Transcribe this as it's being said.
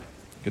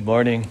Good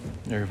morning,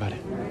 everybody.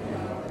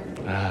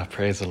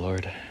 Praise the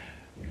Lord.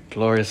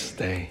 Glorious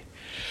day.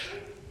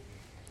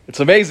 It's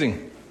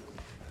amazing.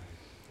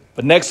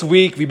 But next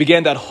week, we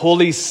begin that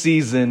holy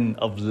season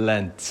of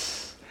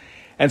Lent.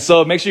 And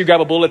so make sure you grab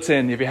a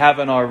bulletin if you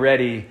haven't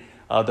already.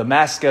 The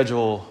Mass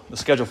schedule, the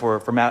schedule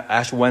for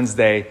Ash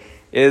Wednesday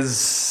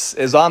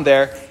is on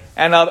there.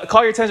 And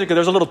call your attention because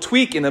there's a little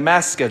tweak in the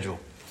Mass schedule.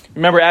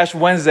 Remember, Ash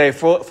Wednesday,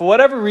 for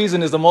whatever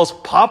reason, is the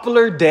most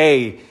popular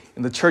day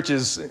in the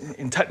church's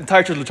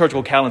entire church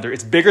liturgical calendar.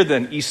 It's bigger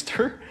than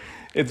Easter.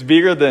 It's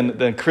bigger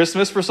than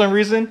Christmas for some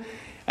reason.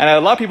 And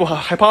a lot of people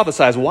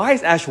hypothesize, why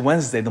is Ash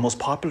Wednesday the most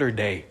popular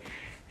day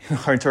in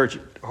our church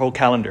whole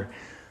calendar?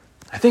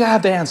 I think I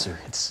have the answer.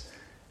 It's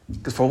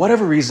because for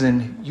whatever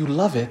reason, you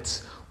love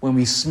it when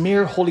we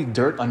smear holy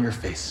dirt on your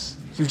face.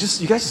 You guys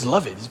just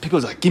love it. People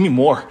are like, give me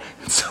more.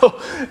 And so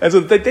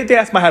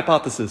that's my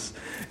hypothesis,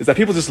 is that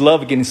people just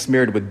love getting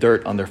smeared with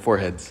dirt on their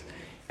foreheads.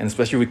 And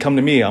especially when you come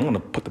to me, I'm going to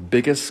put the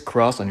biggest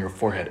cross on your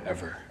forehead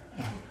ever.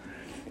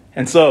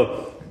 And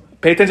so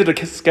pay attention to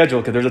the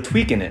schedule because there's a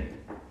tweak in it.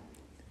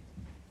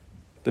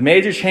 The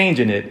major change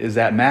in it is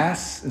that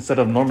Mass, instead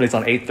of normally it's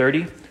on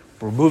 8:30,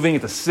 we're moving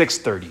it to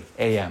 6:30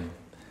 a.m.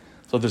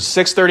 So there's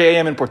 6:30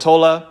 a.m. in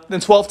Portola, then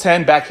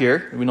 12:10 back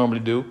here, we normally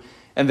do,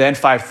 and then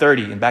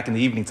 5:30 and back in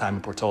the evening time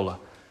in Portola.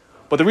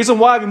 But the reason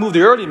why we moved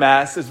the early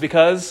Mass is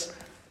because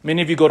many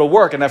of you go to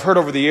work, and I've heard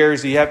over the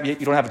years you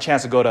don't have a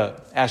chance to go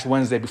to Ash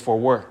Wednesday before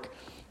work,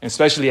 and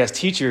especially as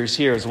teachers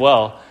here as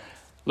well.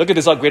 Look at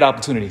this great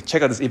opportunity.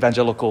 Check out this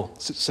evangelical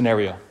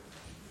scenario.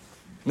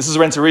 Mrs.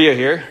 Renteria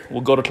here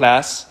will go to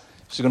class.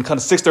 She's going to come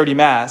to 6:30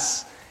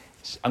 Mass.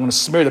 I'm going to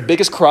smear the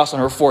biggest cross on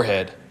her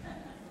forehead.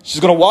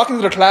 She's going to walk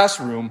into the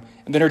classroom,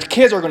 and then her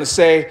kids are going to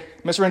say,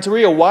 Ms.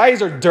 Renteria, why is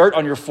there dirt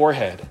on your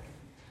forehead?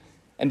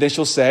 And then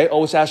she'll say,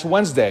 oh, it's Ash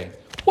Wednesday.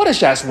 What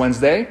is Ash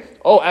Wednesday?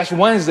 Oh, Ash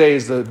Wednesday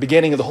is the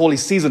beginning of the holy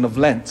season of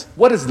Lent.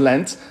 What is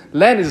Lent?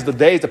 Lent is the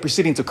days that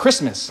preceding to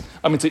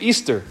to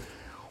Easter.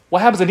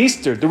 What happens in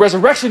Easter? The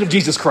resurrection of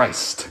Jesus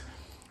Christ.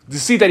 You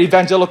see that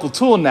evangelical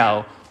tool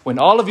now when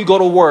all of you go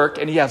to work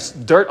and you have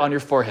dirt on your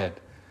forehead.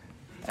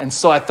 And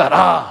so I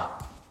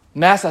thought,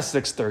 Mass at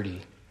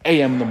 6:30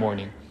 a.m. in the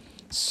morning.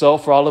 So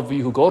for all of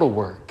you who go to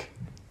work,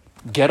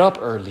 get up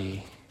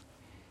early.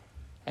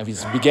 And we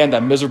begin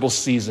that miserable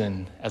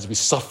season as we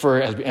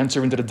suffer, as we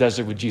enter into the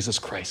desert with Jesus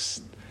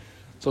Christ.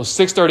 So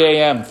 6:30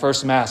 a.m.,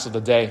 first Mass of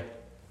the day,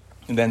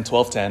 and then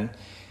 12:10,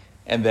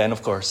 and then,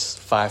 of course,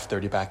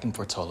 5:30 back in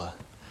Portola.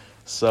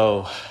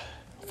 So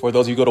for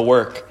those of you who go to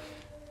work,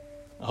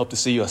 I hope to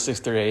see you at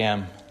 6:30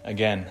 a.m.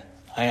 Again,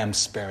 I am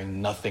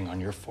sparing nothing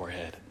on your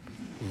forehead.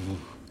 Ooh.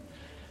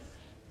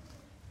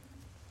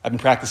 I've been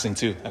practicing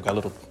too. I've got a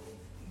little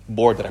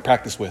board that I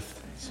practice with.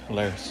 It's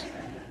hilarious.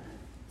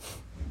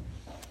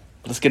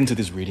 But let's get into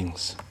these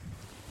readings.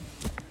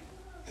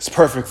 It's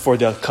perfect for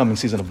the upcoming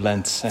season of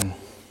Lent, and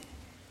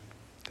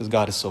because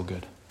God is so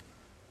good.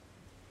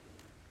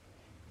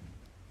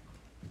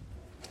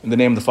 In the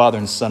name of the Father,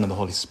 and the Son, and the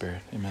Holy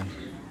Spirit. Amen.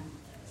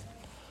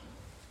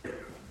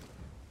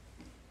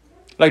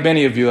 Like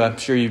many of you, I'm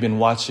sure you've been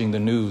watching the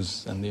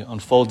news and the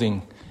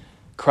unfolding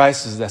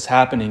crisis that's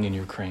happening in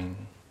Ukraine.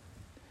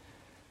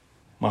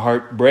 My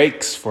heart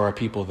breaks for our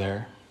people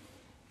there.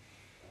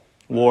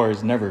 War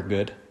is never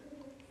good.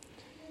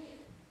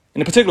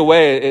 In a particular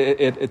way,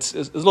 it's a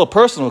little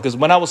personal because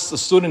when I was a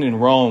student in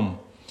Rome,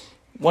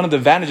 one of the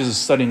advantages of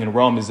studying in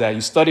Rome is that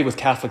you study with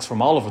Catholics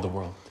from all over the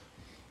world.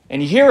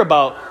 And you hear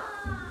about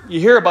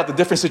the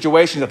different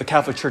situations that the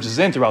Catholic Church is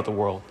in throughout the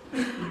world.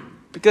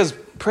 Because,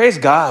 praise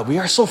God, we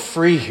are so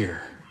free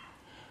here.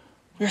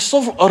 We are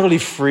so utterly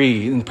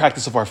free in the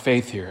practice of our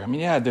faith here. I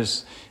mean, yeah,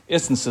 there's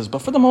instances,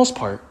 but for the most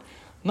part,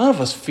 none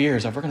of us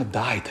fears that we're going to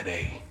die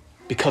today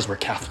because we're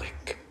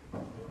Catholic.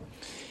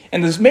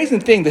 And this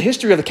amazing thing, the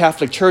history of the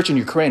Catholic Church in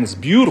Ukraine is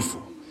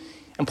beautiful.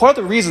 And part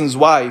of the reasons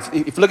why,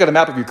 if you look at a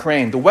map of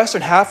Ukraine, the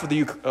western half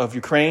of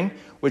Ukraine,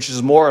 which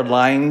is more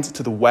aligned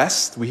to the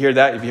west, we hear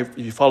that if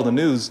you follow the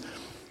news,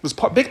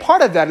 a big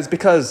part of that is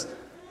because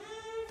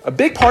a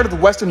big part of the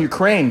western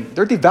Ukraine,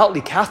 they're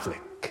devoutly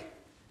Catholic.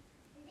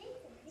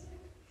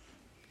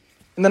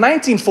 In the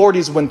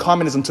 1940s, when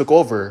communism took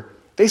over,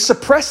 they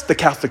suppressed the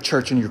Catholic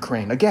Church in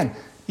Ukraine. Again,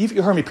 you've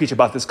heard me preach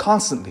about this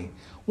constantly.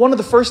 One of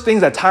the first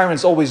things that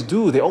tyrants always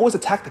do, they always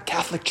attack the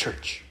Catholic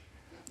Church.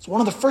 It's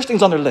one of the first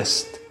things on their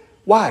list.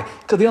 Why?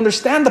 Because they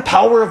understand the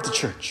power of the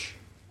church.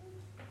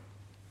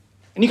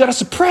 And you got to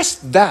suppress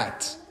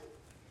that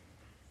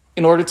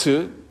in order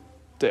to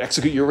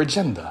execute your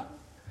agenda.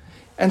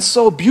 And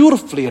so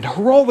beautifully and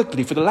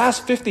heroically, for the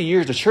last 50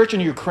 years, the church in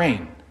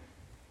Ukraine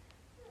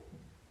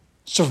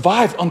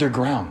survived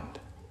underground,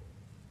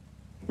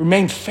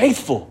 remained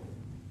faithful,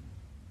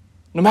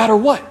 no matter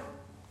what.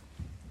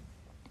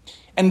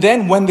 And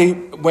then when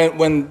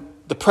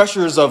the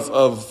pressures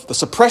of the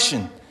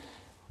suppression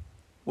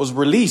was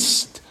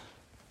released,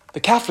 the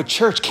Catholic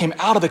Church came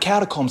out of the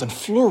catacombs and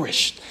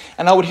flourished.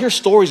 And I would hear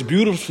stories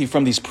beautifully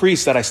from these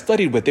priests that I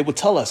studied with. They would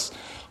tell us,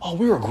 Oh,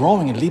 we were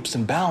growing in leaps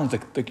and bounds,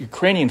 the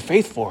Ukrainian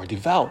faithful are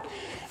devout.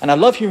 And I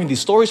love hearing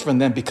these stories from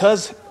them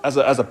because as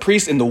a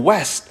priest in the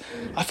West,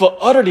 I feel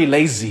utterly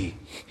lazy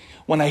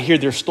when I hear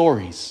their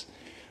stories.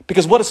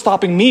 Because what is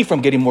stopping me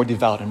from getting more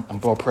devout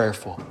and more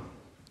prayerful?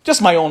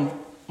 Just my own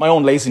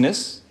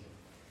laziness.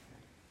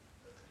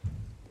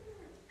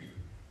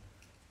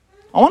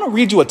 I want to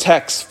read you a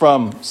text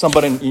from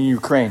somebody in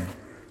Ukraine,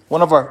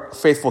 one of our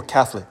faithful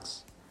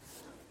Catholics.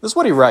 This is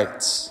what he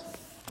writes.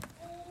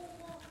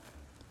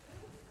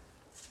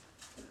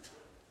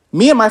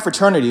 Me and my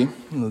fraternity,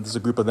 there's a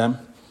group of them,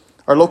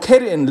 are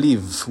located in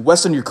Lviv,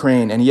 Western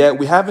Ukraine, and yet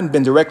we haven't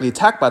been directly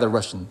attacked by the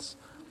Russians.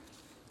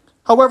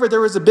 However,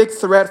 there is a big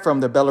threat from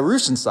the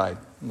Belarusian side.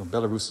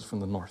 Belarus is from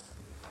the north.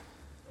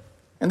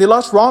 And they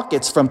launch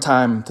rockets from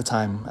time to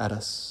time at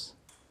us.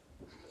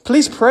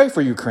 Please pray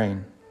for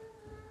Ukraine,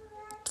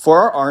 for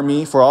our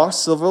army, for our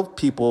civil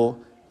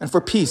people, and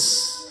for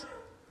peace.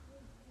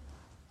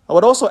 I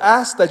would also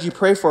ask that you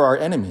pray for our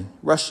enemy,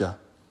 Russia,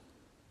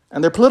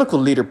 and their political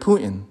leader,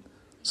 Putin,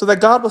 so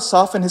that God will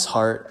soften his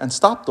heart and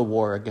stop the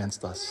war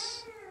against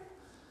us.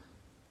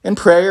 In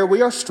prayer,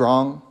 we are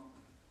strong.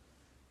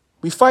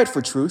 We fight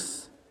for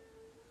truth.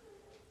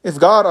 If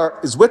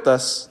God is with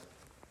us,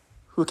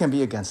 who can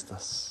be against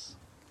us?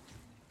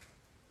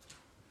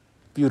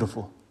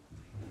 Beautiful.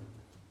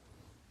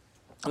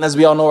 And as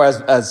we all know,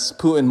 as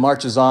Putin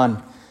marches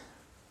on,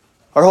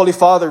 our Holy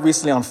Father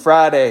recently on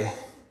Friday,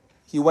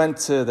 he went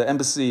to the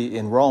embassy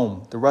in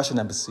Rome, the Russian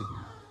embassy.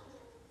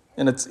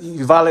 And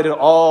he violated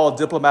all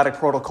diplomatic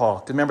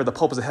protocol. Remember, the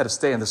Pope is the head of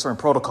state, and there's certain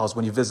protocols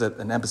when you visit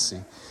an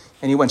embassy.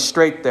 And he went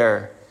straight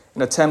there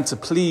in an attempt to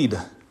plead,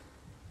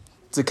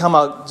 to come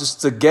out just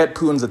to get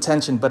Putin's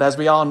attention. But as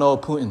we all know,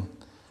 Putin,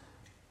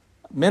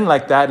 men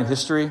like that in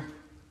history,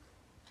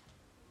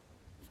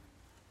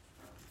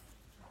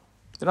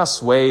 they're not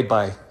swayed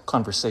by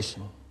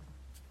conversation.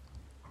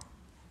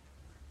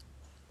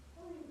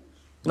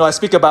 I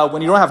speak about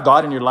when you don't have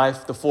God in your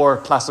life, the 4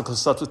 classical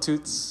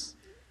substitutes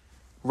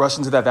rush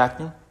into that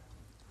vacuum.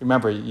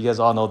 Remember, you guys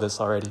all know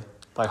this already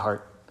by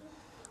heart.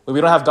 When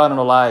we don't have God in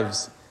our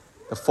lives,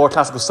 the 4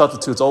 classical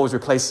substitutes always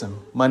replace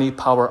him: money,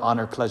 power,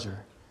 honor,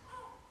 pleasure.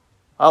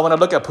 When I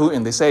look at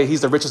Putin, they say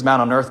he's the richest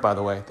man on earth, by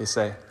the way, they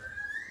say.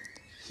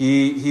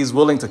 He's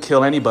willing to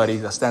kill anybody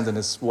that stands in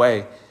his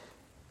way.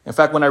 In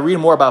fact, when I read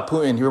more about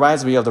Putin, he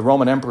reminds me of the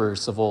Roman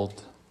emperors of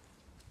old.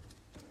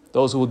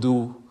 Those who will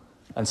do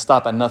and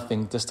stop at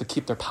nothing just to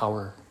keep their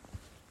power.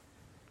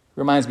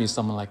 Reminds me of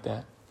someone like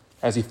that,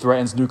 as he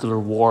threatens nuclear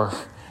war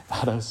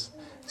at us.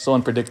 So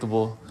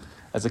unpredictable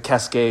as it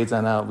cascades,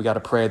 and we got to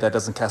pray that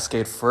doesn't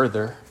cascade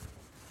further.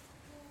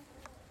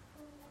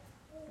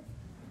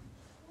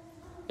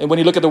 And when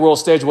you look at the world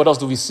stage, what else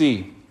do we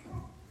see?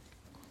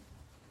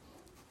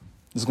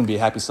 This is going to be a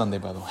happy Sunday,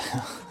 by the way,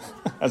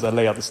 as I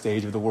lay out the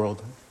stage of the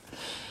world.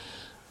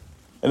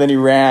 And then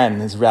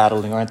Iran is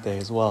rattling, aren't they,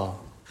 as well?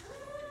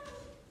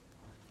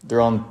 They're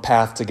on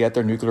path to get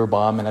their nuclear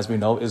bomb, and as we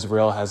know,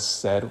 Israel has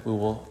said we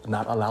will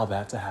not allow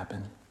that to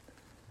happen.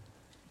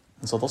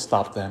 And so they'll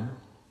stop them.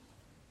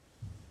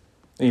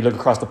 And you look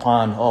across the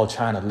pond,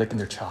 China licking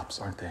their chops,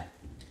 aren't they?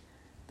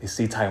 They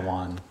see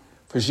Taiwan.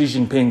 For Xi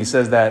Jinping, he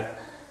says that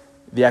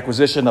the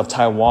acquisition of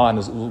Taiwan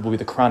will be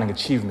the crowning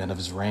achievement of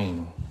his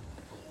reign.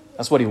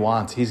 That's what he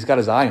wants. He's got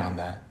his eye on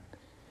that.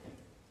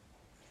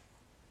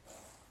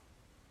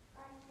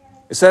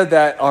 It said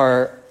that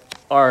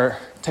our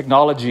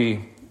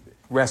technology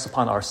rests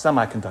upon our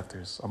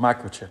semiconductors, our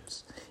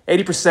microchips.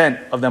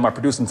 80% of them are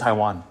produced in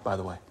Taiwan, by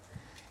the way.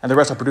 And the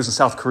rest are produced in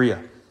South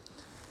Korea.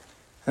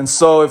 And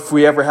so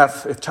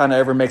if China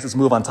ever makes its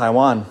move on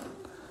Taiwan,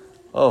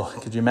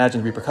 could you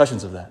imagine the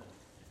repercussions of that?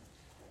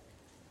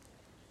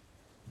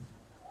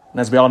 And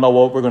as we all know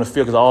what we're going to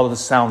feel, because all of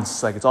this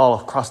sounds like it's all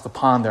across the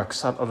pond, the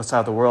other side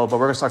of the world, but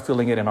we're going to start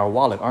feeling it in our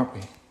wallet, aren't we?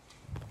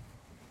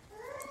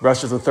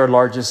 Russia's the 3rd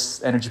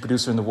largest energy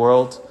producer in the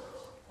world.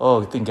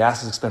 You think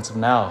gas is expensive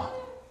now.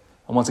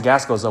 And once the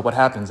gas goes up, what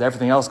happens?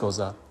 Everything else goes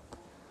up.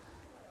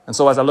 And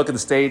so as I look at the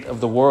state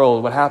of the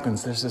world, what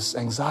happens? There's this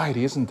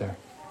anxiety, isn't there?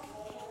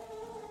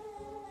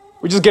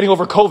 We're just getting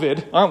over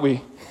COVID, aren't we?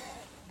 And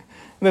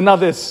then now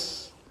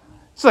this.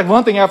 It's like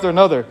one thing after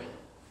another.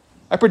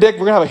 I predict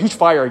we're going to have a huge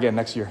fire again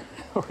next year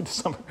or this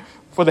summer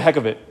for the heck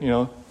of it.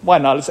 Why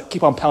not? Let's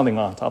keep on pounding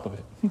on top of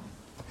it. And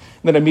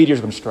then a meteor's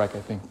going to strike,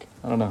 I think.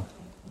 I don't know.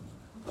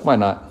 Why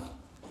not?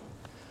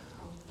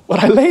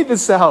 But I laid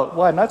this out.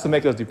 Why? Not to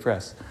make us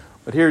depressed.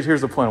 But here's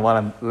the point why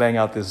I'm laying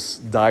out this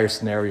dire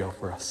scenario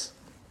for us.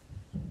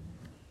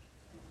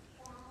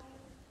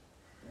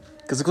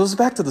 Because it goes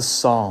back to the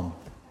Psalm.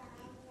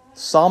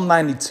 Psalm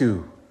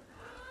 92.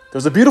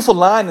 There's a beautiful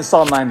line in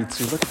Psalm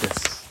 92. Look at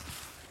this.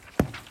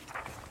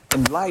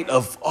 In light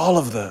of all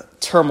of the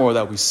turmoil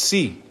that we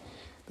see,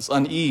 this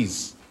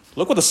unease,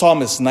 look what the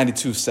psalmist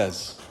 92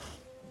 says.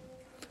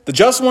 The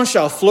just one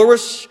shall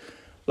flourish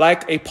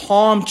like a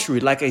palm tree,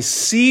 like a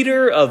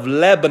cedar of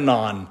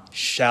Lebanon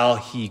shall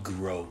he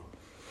grow.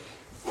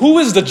 Who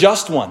is the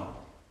just one?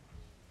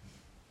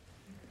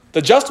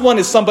 The just one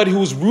is somebody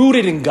who's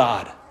rooted in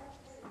God.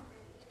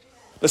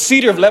 The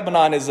cedar of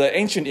Lebanon is an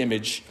ancient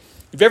image.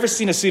 If you've ever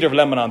seen a cedar of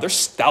Lebanon, they're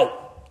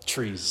stout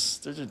trees.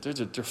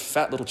 They're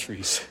fat little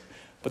trees.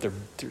 But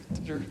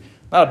they're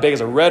not as big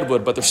as a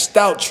redwood, but they're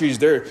stout trees.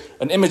 They're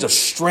an image of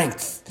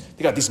strength.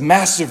 They got these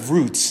massive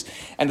roots.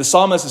 And the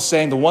psalmist is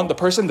saying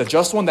the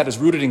just one that is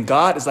rooted in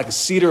God is like a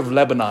cedar of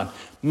Lebanon,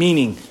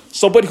 meaning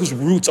somebody whose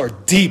roots are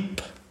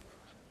deep,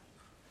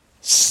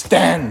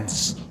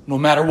 stands no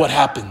matter what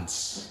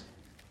happens.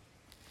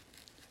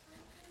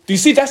 Do you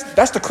see?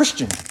 That's the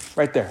Christian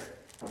right there.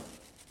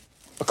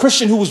 A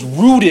Christian who was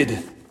rooted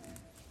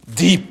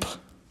deep.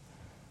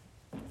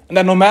 And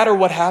that no matter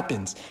what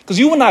happens, because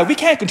you and I, we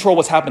can't control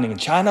what's happening in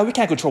China. We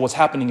can't control what's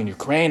happening in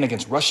Ukraine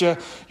against Russia.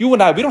 You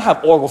and I, we don't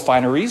have oil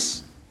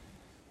refineries.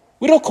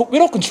 We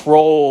don't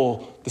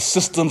control the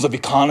systems of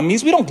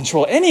economies. We don't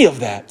control any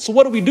of that. So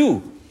what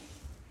do?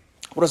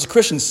 What does a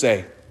Christian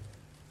say?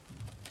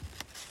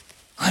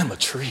 I'm a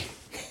tree.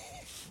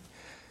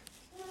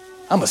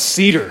 I'm a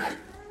cedar.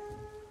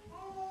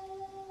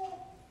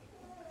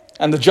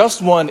 And the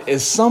just one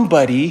is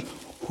somebody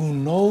who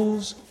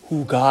knows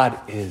who God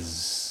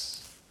is.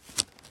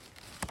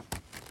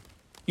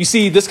 You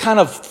see, this kind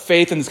of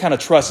faith and this kind of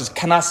trust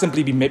cannot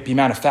simply be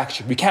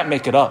manufactured. We can't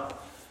make it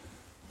up.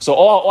 So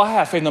I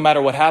have faith no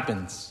matter what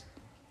happens.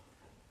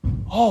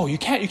 Oh, you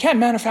can't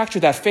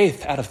manufacture that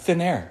faith out of thin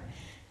air.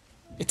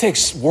 It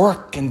takes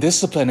work and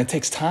discipline. It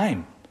takes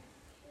time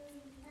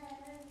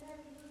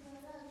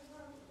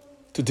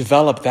to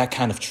develop that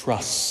kind of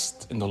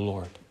trust in the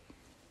Lord.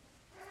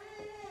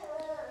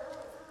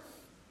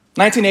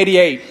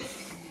 1988,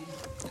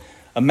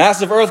 a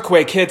massive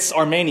earthquake hits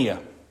Armenia.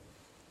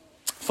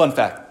 Fun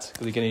fact,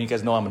 because again, you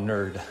guys know I'm a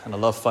nerd and I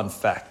love fun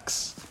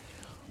facts.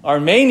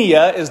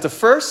 Armenia is the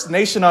first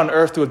nation on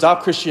earth to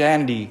adopt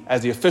Christianity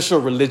as the official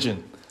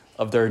religion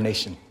of their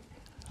nation.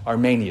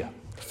 Armenia,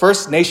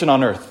 first nation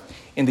on earth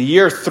in the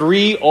year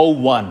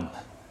 301.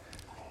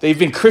 They've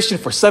been Christian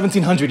for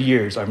 1,700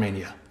 years,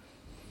 Armenia.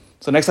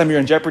 So next time you're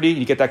in Jeopardy,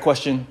 you get that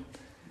question,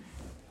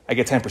 I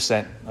get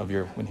 10% of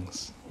your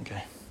winnings.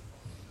 Okay.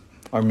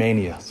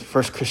 Armenia, the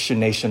first Christian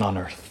nation on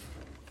earth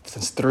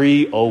since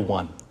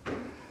 301.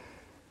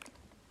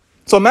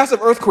 So a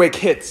massive earthquake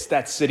hits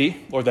that city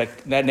or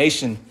that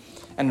nation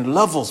and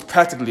levels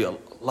practically a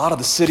lot of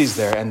the cities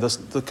there. And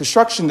the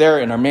construction there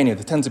in Armenia,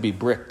 they tend to be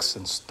bricks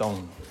and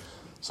stone.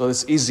 So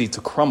it's easy to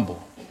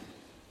crumble.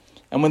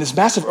 And when this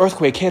massive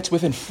earthquake hits,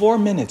 within 4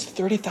 minutes,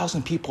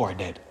 30,000 people are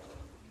dead.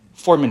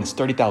 4 minutes,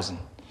 30,000.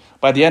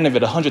 By the end of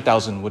it,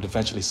 100,000 would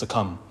eventually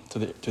succumb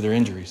to their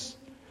injuries.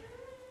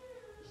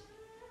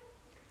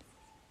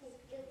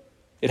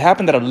 It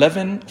happened at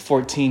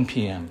 11:14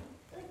 p.m.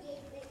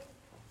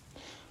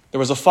 There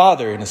was a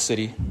father in a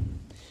city.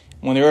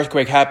 When the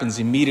earthquake happens,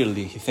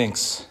 immediately he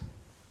thinks,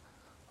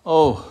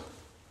 oh,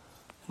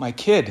 my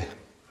kid.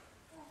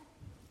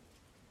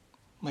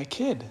 My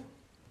kid.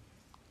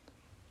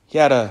 He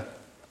had a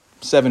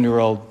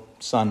 7-year-old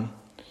son,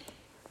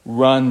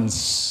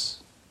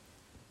 runs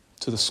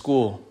to the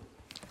school.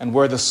 And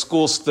where the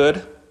school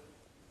stood,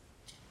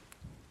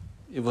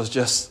 it was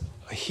just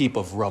a heap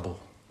of rubble.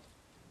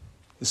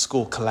 The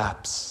school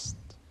collapsed.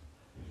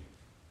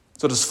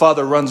 So this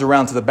father runs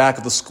around to the back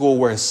of the school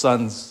where his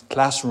son's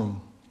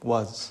classroom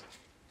was.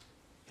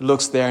 He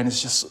looks there and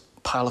it's just a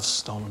pile of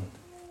stone.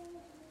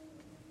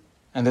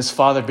 And this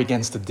father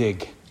begins to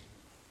dig.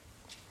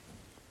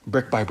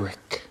 Brick by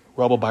brick,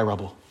 rubble by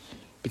rubble.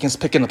 Begins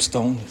picking up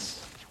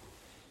stones.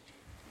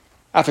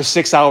 After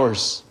 6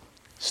 hours,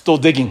 still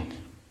digging.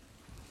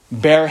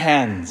 Bare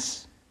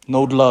hands,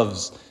 no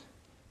gloves.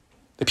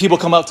 The people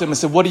come up to him and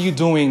say, what are you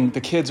doing?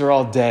 The kids are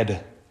all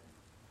dead.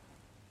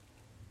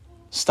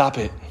 Stop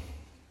it.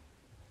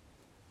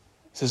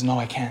 He says, no,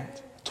 I can't.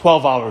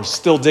 12 hours,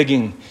 still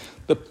digging.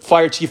 The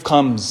fire chief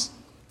comes.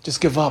 Just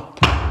give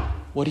up.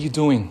 What are you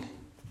doing?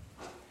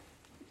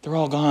 They're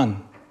all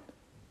gone.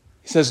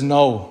 He says,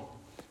 no.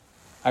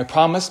 I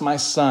promised my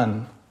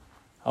son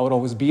I would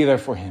always be there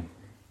for him.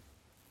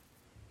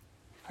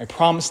 I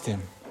promised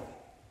him.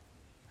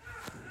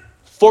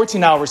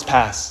 14 hours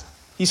pass.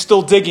 He's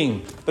still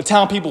digging. The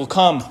town people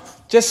come.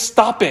 Just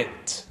stop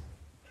it.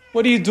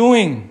 What are you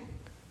doing?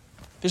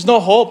 There's no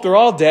hope. They're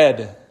all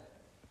dead.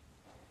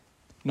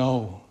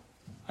 No,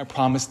 I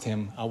promised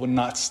him I would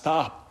not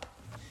stop.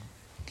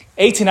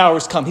 18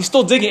 hours come. He's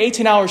still digging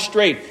 18 hours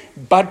straight.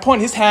 By the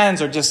point, his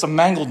hands are just a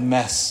mangled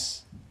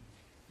mess.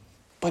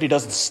 But he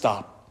doesn't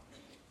stop.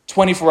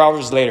 24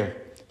 hours later,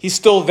 he's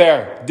still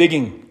there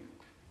digging.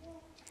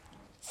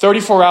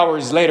 34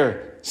 hours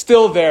later,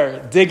 still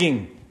there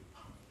digging.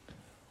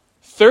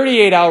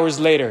 38 hours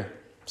later,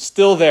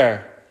 still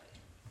there.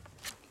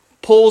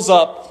 Pulls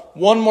up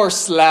one more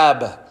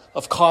slab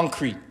of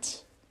concrete.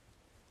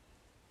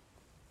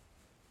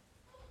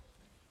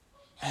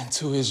 And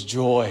to his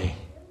joy,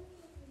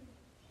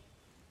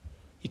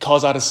 he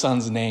calls out his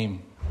son's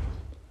name.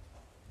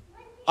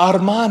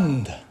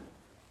 Armand.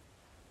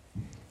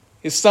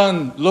 His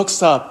son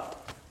looks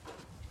up.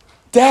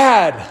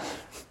 Dad.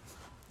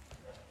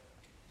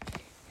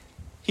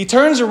 He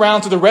turns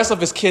around to the rest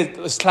of his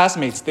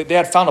classmates. They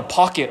had found a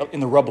pocket in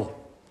the rubble.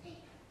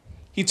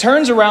 He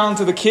turns around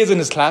to the kids in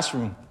his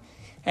classroom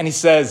and he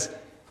says,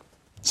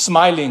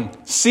 smiling,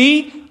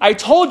 "See, I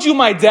told you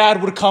my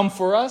dad would come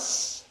for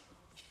us."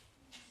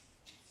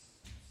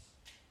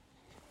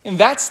 In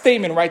that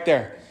statement right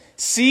there,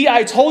 "See,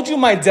 I told you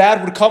my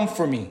dad would come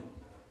for me."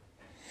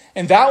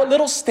 And that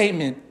little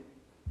statement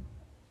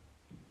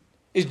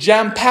is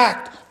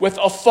jam-packed with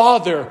a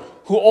father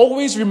who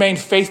always remained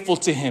faithful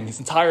to him his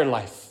entire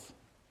life.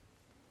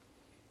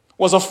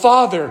 Was a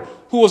father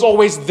who was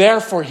always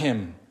there for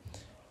him.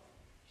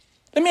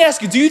 Let me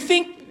ask you, do you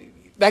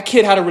think that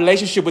kid had a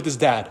relationship with his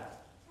dad?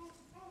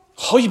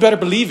 Oh, you better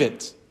believe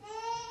it.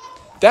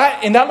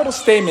 In that little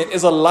statement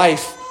is a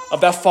life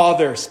of that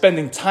father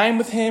spending time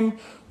with him,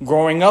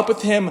 growing up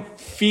with him,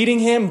 feeding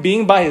him,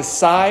 being by his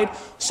side.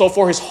 So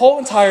for his whole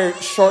entire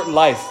short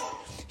life,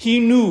 he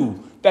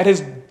knew that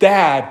his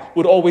dad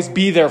would always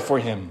be there for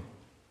him.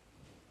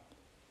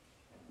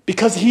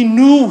 Because he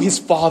knew his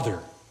father.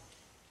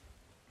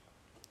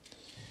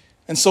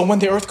 And so when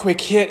the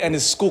earthquake hit and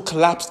his school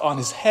collapsed on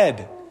his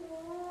head,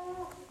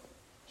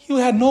 he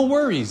had no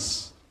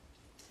worries.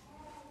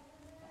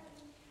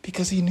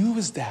 Because he knew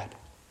his dad.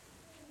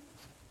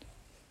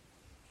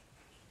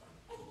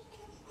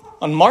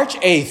 On March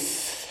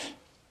 8th,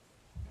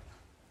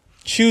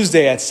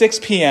 Tuesday at 6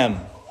 p.m.,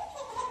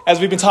 as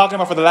we've been talking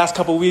about for the last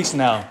couple of weeks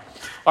now,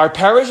 our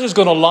parish is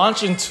going to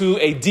launch into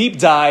a deep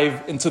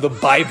dive into the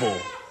Bible.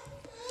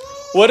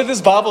 What is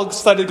this Bible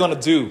study going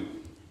to do?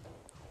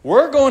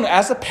 We're going,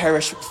 as a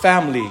parish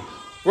family,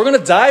 we're going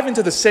to dive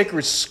into the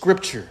sacred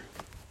scripture.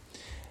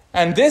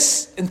 And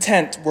this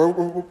intent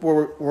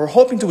we're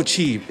hoping to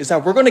achieve is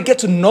that we're going to get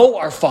to know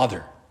our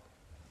Father.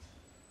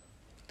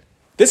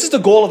 This is the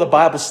goal of the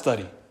Bible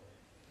study.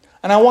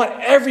 And I want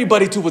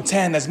everybody to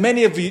attend, as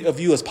many of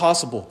you as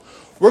possible.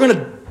 We're going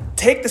to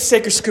take the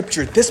sacred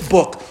scripture, this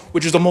book,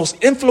 which is the most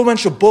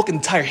influential book in the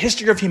entire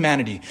history of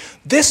humanity.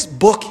 This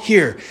book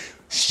here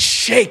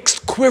shakes,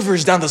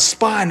 quivers down the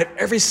spine of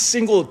every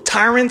single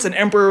tyrant and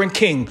emperor and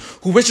king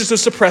who wishes to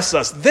suppress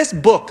us. This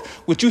book,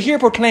 which you hear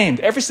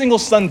proclaimed every single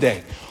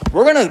Sunday,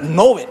 we're going to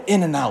know it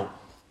in and out.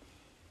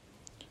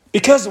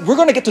 Because we're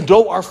going to get to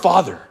know our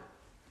Father.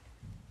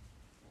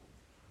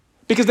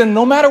 Because then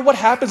no matter what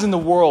happens in the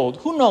world,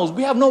 who knows?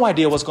 We have no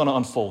idea what's going to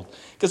unfold.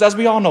 Because as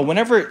we all know,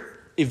 whenever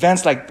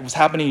events like what's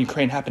happening in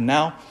Ukraine happen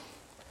now,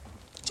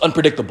 it's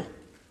unpredictable.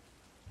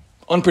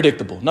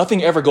 Unpredictable.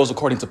 Nothing ever goes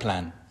according to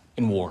plan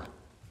in war.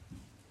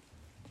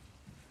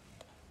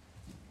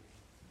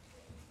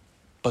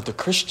 But the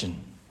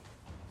Christian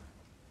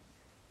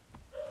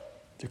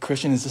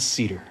is a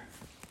cedar.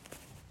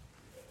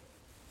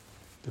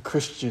 The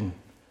Christian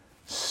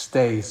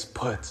stays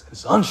put,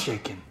 is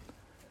unshaken.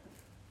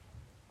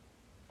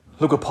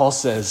 Look what Paul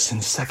says in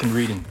the second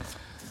reading.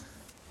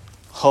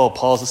 Oh,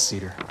 Paul's a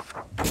cedar.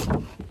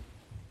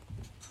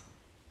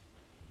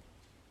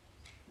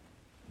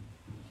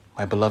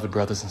 My beloved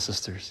brothers and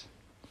sisters,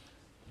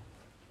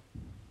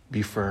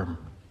 be firm,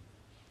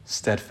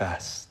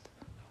 steadfast,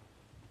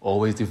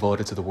 always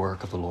devoted to the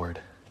work of the Lord,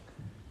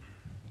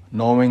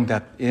 knowing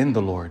that in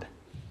the Lord,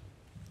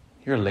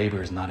 your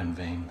labor is not in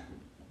vain.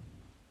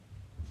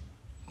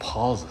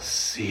 Paul's a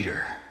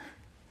cedar.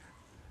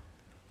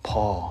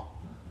 Paul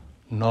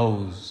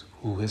knows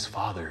who his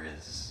Father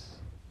is.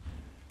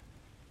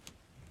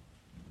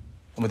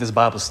 And with this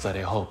Bible study,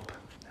 I hope,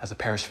 as a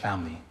parish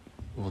family,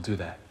 we will do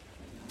that.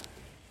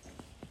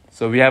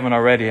 So if you haven't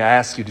already, I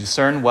ask you to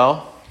discern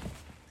well.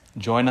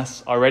 Join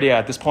us already.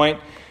 At this point,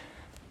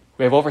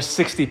 we have over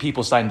 60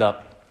 people signed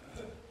up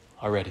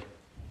already.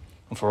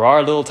 And for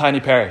our little tiny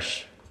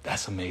parish,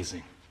 that's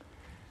amazing.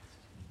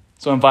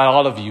 So I invite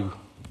all of you,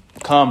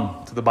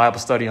 come to the Bible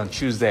study on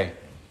Tuesday,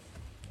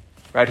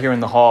 right here in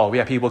the hall. We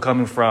have people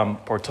coming from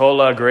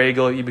Portola,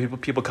 Grego,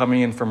 people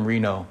coming in from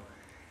Reno.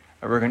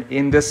 And we're going to,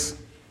 in this,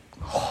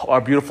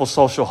 our beautiful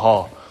social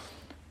hall,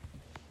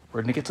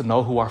 we're going to get to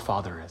know who our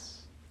Father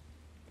is.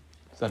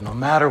 So that no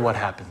matter what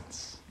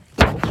happens,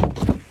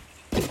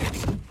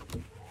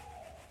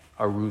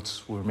 our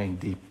roots will remain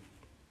deep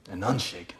and unshaken.